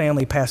Noah and his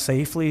family passed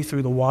safely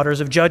through the waters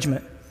of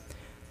judgment,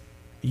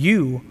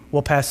 you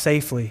will pass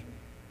safely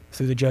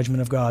through the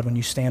judgment of God when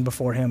you stand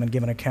before him and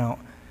give an account,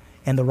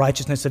 and the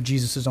righteousness of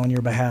Jesus is on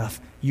your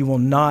behalf. You will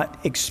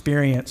not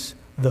experience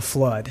the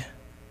flood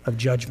of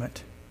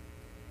judgment.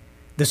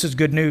 This is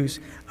good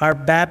news. Our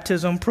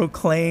baptism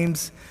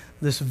proclaims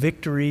this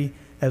victory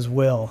as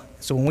well.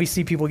 So when we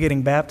see people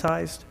getting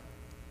baptized,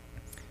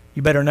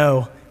 you better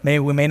know, we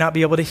may not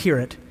be able to hear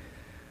it,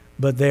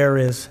 but there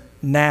is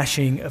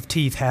gnashing of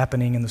teeth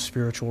happening in the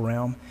spiritual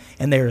realm,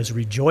 and there is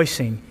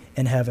rejoicing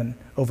in heaven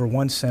over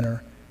one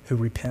sinner who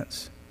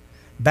repents.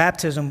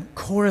 Baptism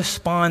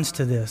corresponds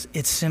to this.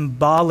 It's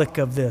symbolic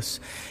of this.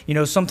 You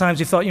know, sometimes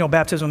you thought,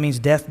 baptism means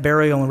death,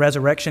 burial, and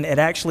resurrection. It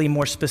actually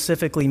more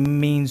specifically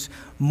means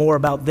more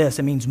about this.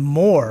 It means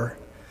more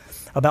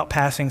about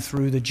passing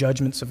through the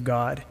judgments of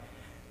God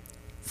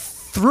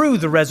through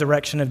the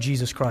resurrection of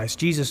Jesus Christ.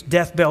 Jesus'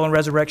 death, burial, and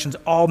resurrection's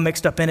all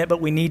mixed up in it,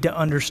 but we need to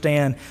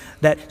understand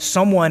that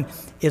someone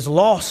is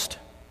lost.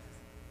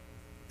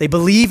 They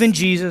believe in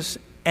Jesus,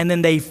 and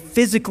then they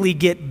physically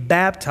get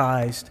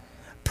baptized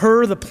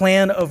per the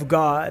plan of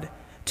God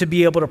to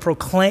be able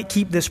to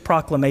keep this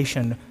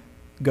proclamation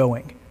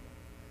going.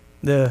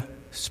 The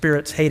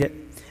spirits hate it.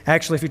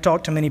 Actually, if you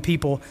talk to many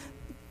people,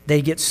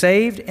 they get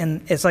saved,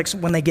 and it's like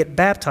when they get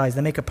baptized,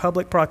 they make a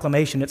public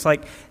proclamation. It's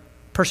like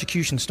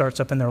persecution starts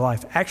up in their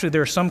life. Actually,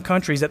 there are some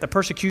countries that the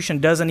persecution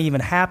doesn't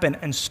even happen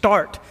and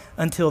start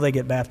until they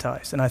get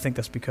baptized. And I think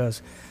that's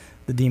because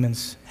the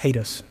demons hate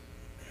us.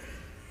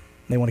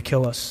 They want to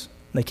kill us.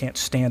 They can't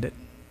stand it.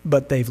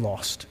 But they've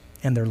lost,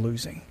 and they're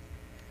losing.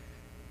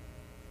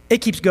 It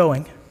keeps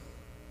going.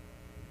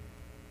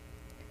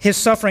 His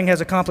suffering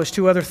has accomplished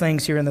two other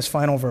things here in this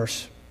final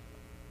verse.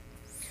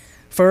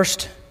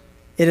 First,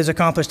 it has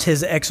accomplished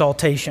his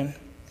exaltation.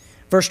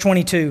 Verse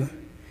 22,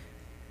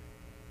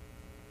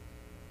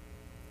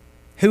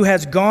 who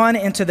has gone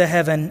into the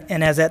heaven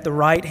and is at the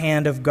right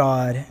hand of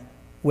God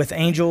with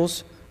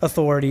angels,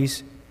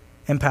 authorities,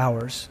 and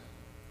powers.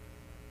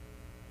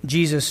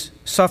 Jesus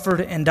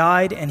suffered and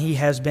died, and he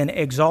has been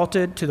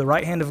exalted to the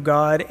right hand of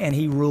God, and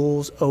he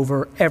rules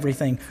over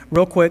everything.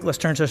 Real quick, let's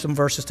turn to some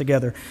verses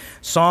together.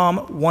 Psalm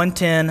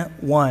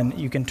 110:1.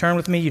 You can turn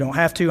with me. You don't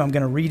have to. I'm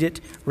going to read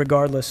it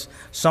regardless.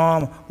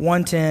 Psalm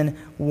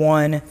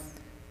 110:1.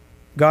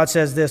 God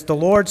says this, the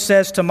Lord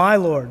says to my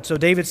Lord. So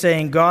David's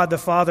saying, God the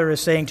Father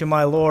is saying to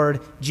my Lord,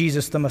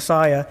 Jesus the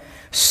Messiah,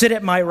 sit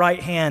at my right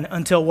hand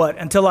until what?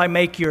 Until I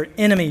make your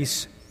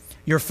enemies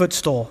your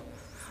footstool.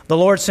 The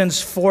Lord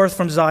sends forth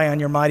from Zion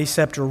your mighty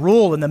scepter.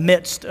 Rule in the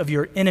midst of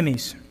your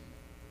enemies.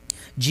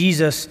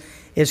 Jesus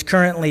is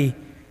currently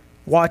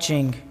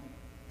watching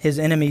his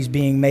enemies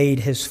being made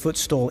his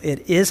footstool.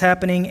 It is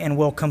happening and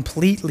will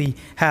completely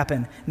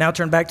happen. Now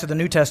turn back to the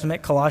New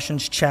Testament,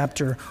 Colossians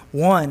chapter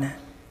 1.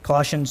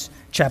 Colossians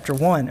chapter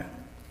 1.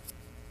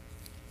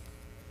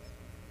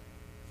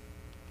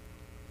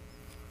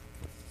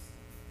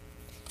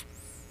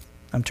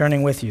 I'm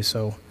turning with you,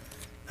 so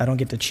I don't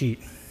get to cheat.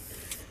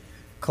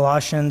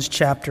 Colossians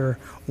chapter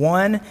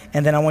 1,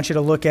 and then I want you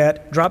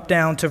to drop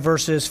down to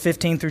verses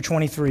 15 through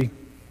 23.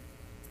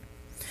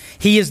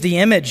 He is the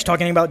image,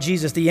 talking about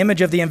Jesus, the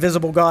image of the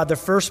invisible God, the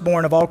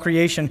firstborn of all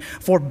creation.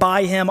 For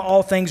by him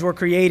all things were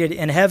created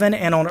in heaven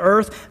and on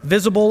earth,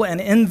 visible and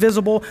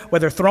invisible,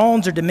 whether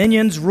thrones or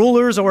dominions,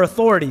 rulers or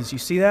authorities. You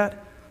see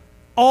that?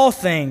 All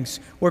things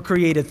were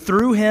created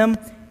through him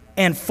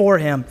and for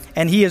him,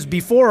 and he is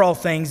before all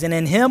things, and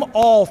in him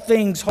all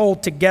things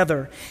hold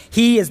together.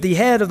 He is the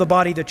head of the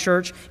body, the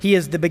church. He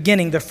is the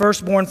beginning, the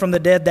firstborn from the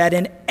dead, that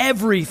in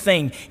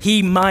everything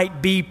he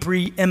might be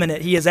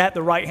preeminent. He is at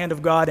the right hand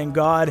of God, and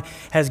God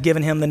has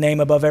given him the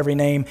name above every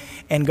name,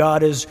 and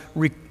God is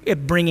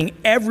bringing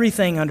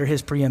everything under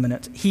his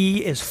preeminence.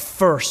 He is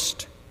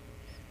first,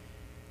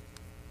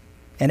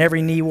 and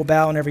every knee will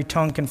bow and every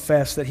tongue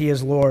confess that he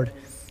is Lord.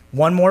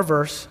 One more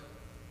verse.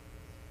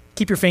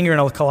 Keep your finger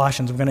in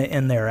Colossians. We're going to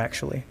end there,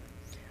 actually.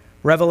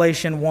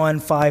 Revelation 1,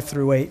 5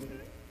 through 8. I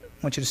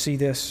want you to see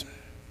this.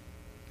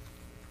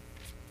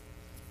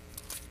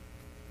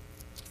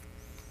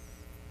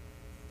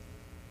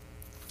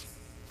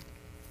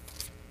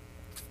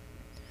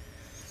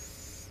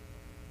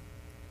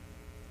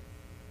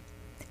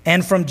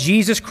 And from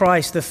Jesus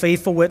Christ, the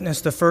faithful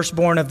witness, the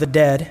firstborn of the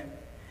dead,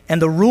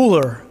 and the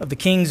ruler of the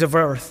kings of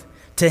earth,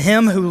 To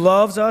him who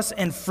loves us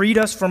and freed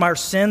us from our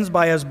sins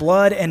by his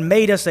blood and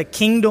made us a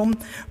kingdom,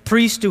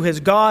 priest to his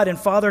God and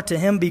Father, to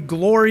him be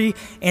glory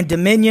and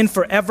dominion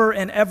forever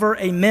and ever.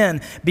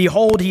 Amen.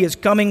 Behold, he is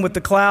coming with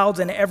the clouds,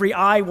 and every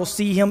eye will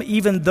see him,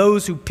 even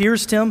those who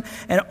pierced him,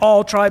 and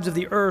all tribes of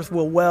the earth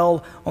will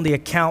wail on the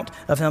account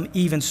of him.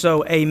 Even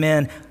so,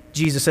 amen.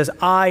 Jesus says,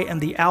 I am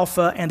the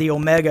Alpha and the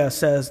Omega,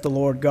 says the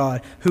Lord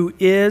God, who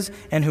is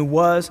and who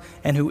was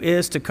and who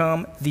is to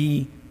come,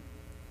 the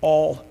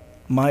Almighty.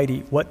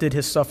 What did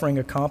his suffering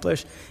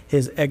accomplish?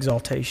 His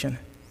exaltation.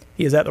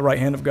 He is at the right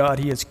hand of God.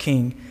 He is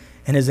king,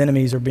 and his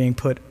enemies are being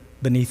put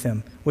beneath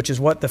him, which is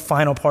what the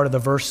final part of the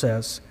verse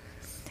says.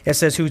 It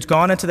says, who's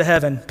gone into the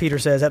heaven, Peter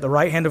says, at the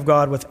right hand of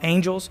God with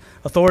angels,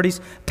 authorities,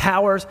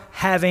 powers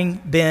having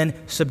been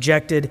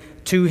subjected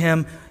to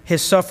him.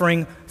 His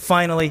suffering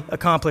finally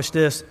accomplished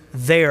this,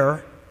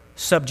 their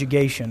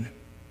subjugation.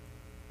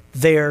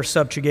 Their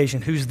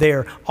subjugation. Who's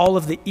there? All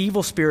of the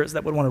evil spirits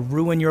that would want to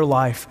ruin your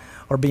life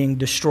are being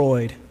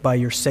destroyed by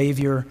your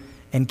Savior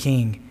and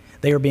King.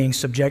 They are being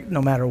subject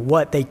no matter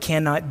what. They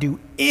cannot do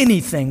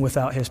anything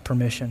without his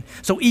permission.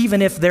 So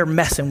even if they're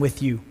messing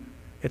with you,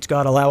 it's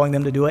God allowing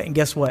them to do it. And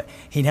guess what?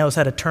 He knows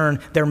how to turn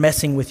their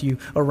messing with you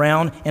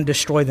around and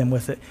destroy them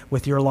with it,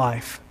 with your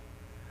life.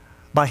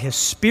 By his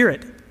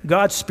Spirit,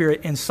 God's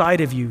Spirit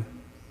inside of you,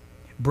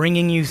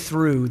 bringing you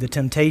through the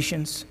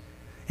temptations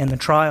and the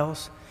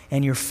trials,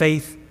 and your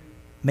faith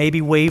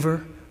maybe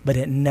waver, but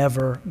it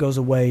never goes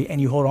away. And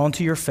you hold on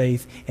to your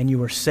faith, and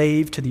you are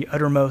saved to the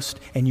uttermost,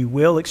 and you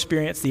will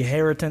experience the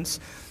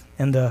inheritance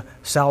and the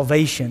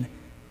salvation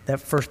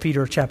that 1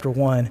 Peter chapter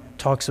 1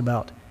 talks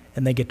about,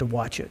 and they get to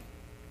watch it.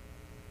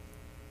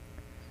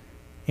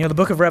 You know, the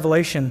book of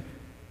Revelation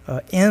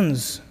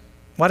ends.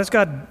 Why is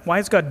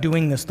God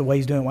doing this the way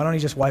he's doing it? Why don't he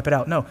just wipe it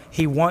out? No,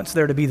 he wants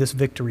there to be this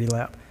victory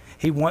lap.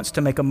 He wants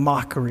to make a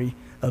mockery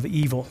of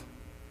evil.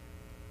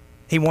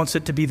 He wants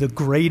it to be the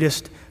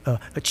greatest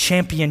a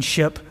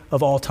championship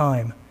of all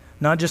time.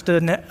 Not just a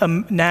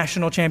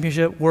national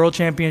championship, world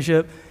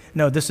championship.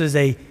 No, this is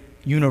a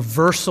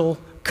universal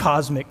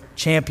cosmic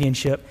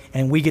championship,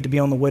 and we get to be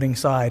on the winning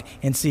side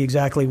and see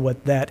exactly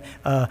what that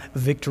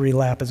victory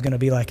lap is going to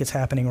be like. It's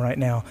happening right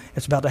now.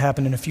 It's about to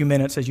happen in a few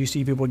minutes as you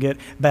see people get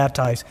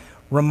baptized,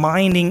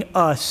 reminding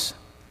us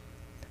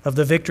of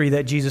the victory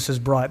that Jesus has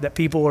brought, that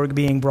people are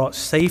being brought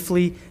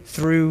safely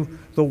through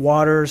the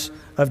waters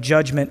of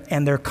judgment,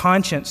 and their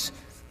conscience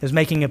is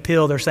making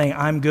appeal. They're saying,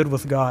 I'm good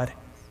with God.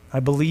 I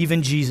believe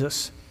in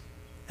Jesus,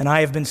 and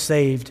I have been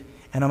saved,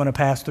 and I'm going to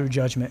pass through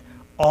judgment.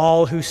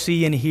 All who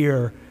see and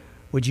hear,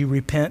 would you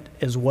repent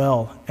as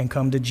well and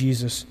come to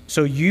Jesus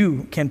so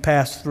you can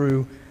pass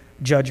through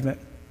judgment?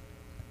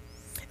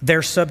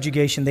 Their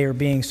subjugation, they are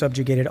being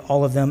subjugated,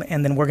 all of them.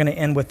 And then we're going to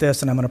end with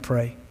this, and I'm going to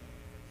pray.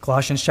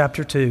 Colossians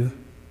chapter 2,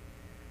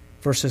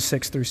 verses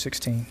 6 through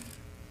 16.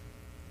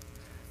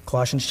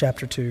 Colossians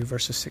chapter 2,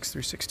 verses 6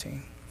 through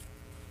 16.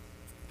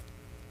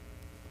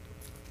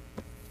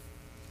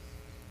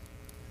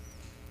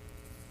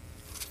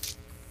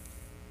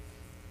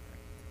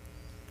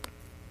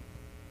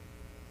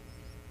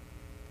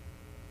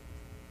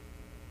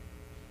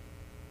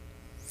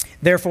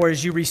 Therefore,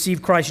 as you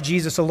receive Christ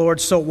Jesus the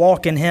Lord, so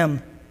walk in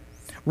him,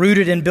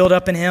 rooted and built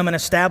up in him and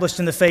established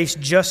in the faith,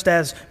 just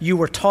as you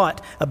were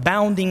taught,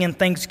 abounding in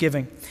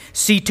thanksgiving.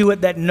 See to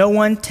it that no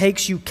one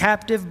takes you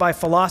captive by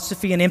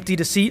philosophy and empty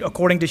deceit,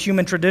 according to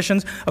human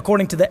traditions,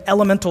 according to the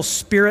elemental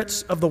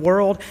spirits of the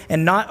world,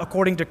 and not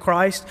according to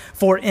Christ.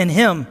 For in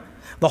him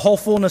the whole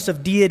fullness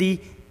of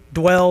deity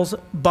dwells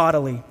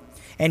bodily.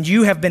 And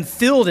you have been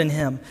filled in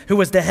him, who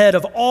is the head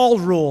of all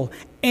rule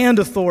and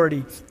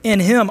authority. In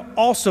him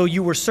also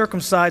you were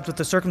circumcised with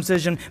the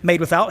circumcision made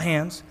without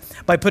hands,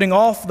 by putting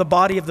off the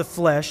body of the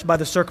flesh by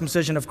the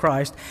circumcision of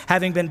Christ,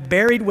 having been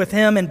buried with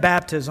him in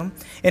baptism,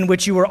 in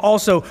which you were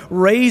also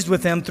raised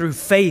with him through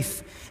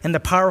faith in the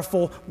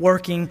powerful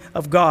working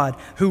of God,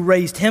 who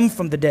raised him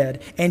from the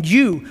dead. And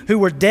you, who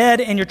were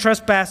dead in your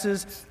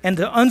trespasses and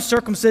the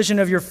uncircumcision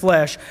of your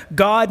flesh,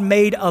 God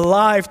made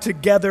alive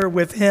together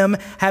with him,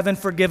 having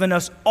forgiven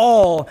us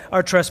all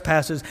our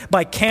trespasses,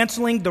 by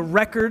canceling the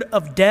record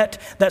of debt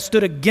that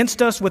stood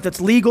against us with its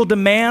legal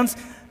demands.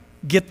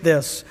 Get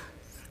this.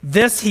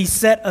 This he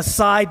set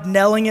aside,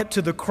 nailing it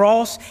to the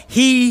cross.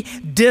 He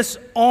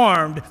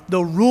disarmed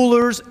the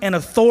rulers and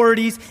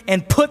authorities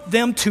and put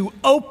them to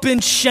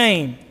open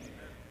shame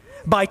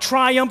by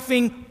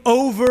triumphing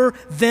over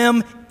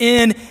them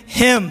in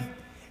him.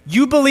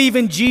 You believe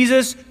in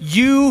Jesus,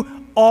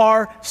 you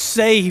are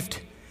saved.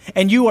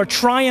 And you are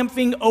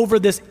triumphing over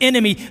this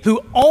enemy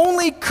who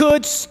only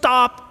could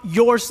stop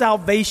your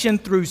salvation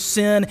through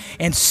sin,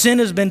 and sin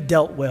has been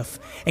dealt with.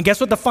 And guess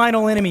what the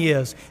final enemy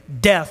is?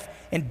 Death.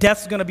 And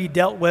death's going to be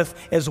dealt with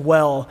as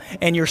well.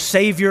 And your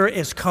Savior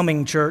is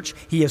coming, church.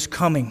 He is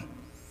coming.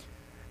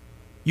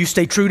 You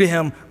stay true to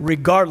him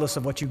regardless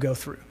of what you go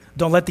through.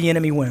 Don't let the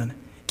enemy win.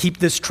 Keep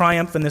this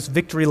triumph and this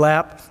victory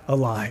lap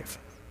alive.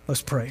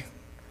 Let's pray.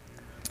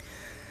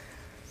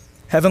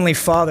 Heavenly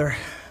Father,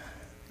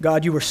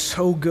 God, you were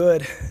so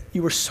good.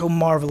 You were so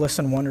marvelous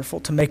and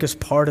wonderful to make us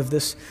part of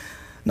this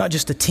not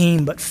just a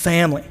team, but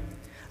family.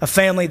 A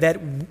family that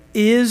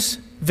is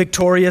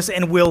victorious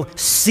and will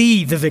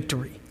see the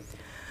victory.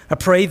 I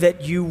pray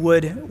that you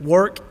would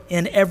work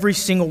in every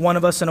single one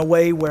of us in a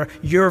way where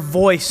your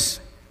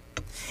voice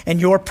and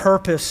your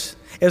purpose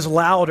is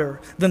louder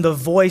than the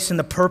voice and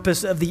the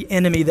purpose of the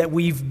enemy that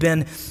we've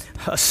been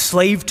a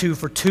slave to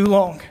for too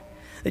long.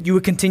 That you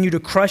would continue to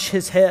crush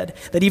his head,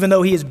 that even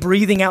though he is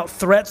breathing out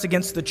threats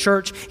against the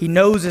church, he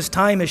knows his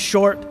time is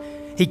short.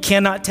 He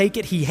cannot take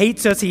it. He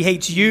hates us. He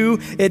hates you.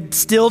 It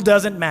still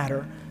doesn't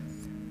matter.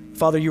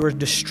 Father, you are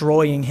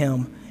destroying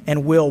him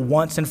and will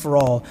once and for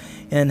all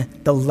in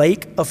the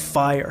lake of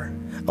fire,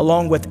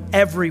 along with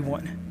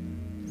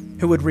everyone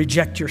who would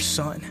reject your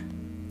Son.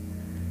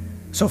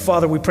 So,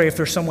 Father, we pray if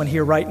there's someone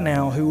here right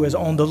now who is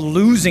on the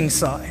losing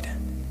side,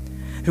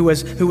 who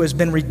has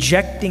been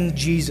rejecting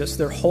Jesus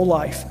their whole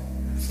life,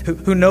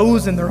 who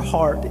knows in their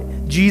heart,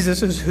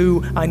 Jesus is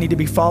who I need to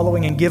be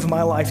following and give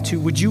my life to,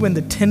 would you, in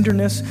the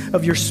tenderness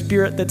of your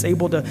Spirit that's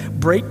able to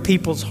break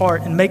people's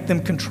heart and make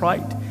them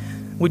contrite,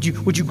 would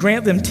you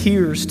grant them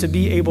tears to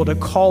be able to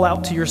call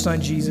out to your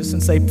Son Jesus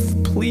and say,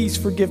 please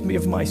forgive me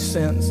of my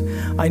sins.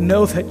 I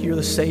know that you're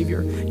the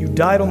Savior. You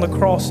died on the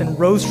cross and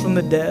rose from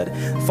the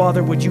dead.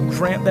 Father, would you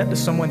grant that to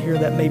someone here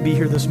that may be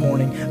here this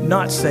morning,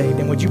 not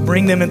saved, and would you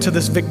bring them into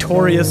this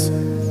victorious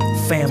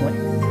family?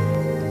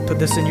 Put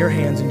this in your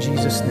hands in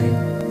Jesus'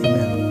 name.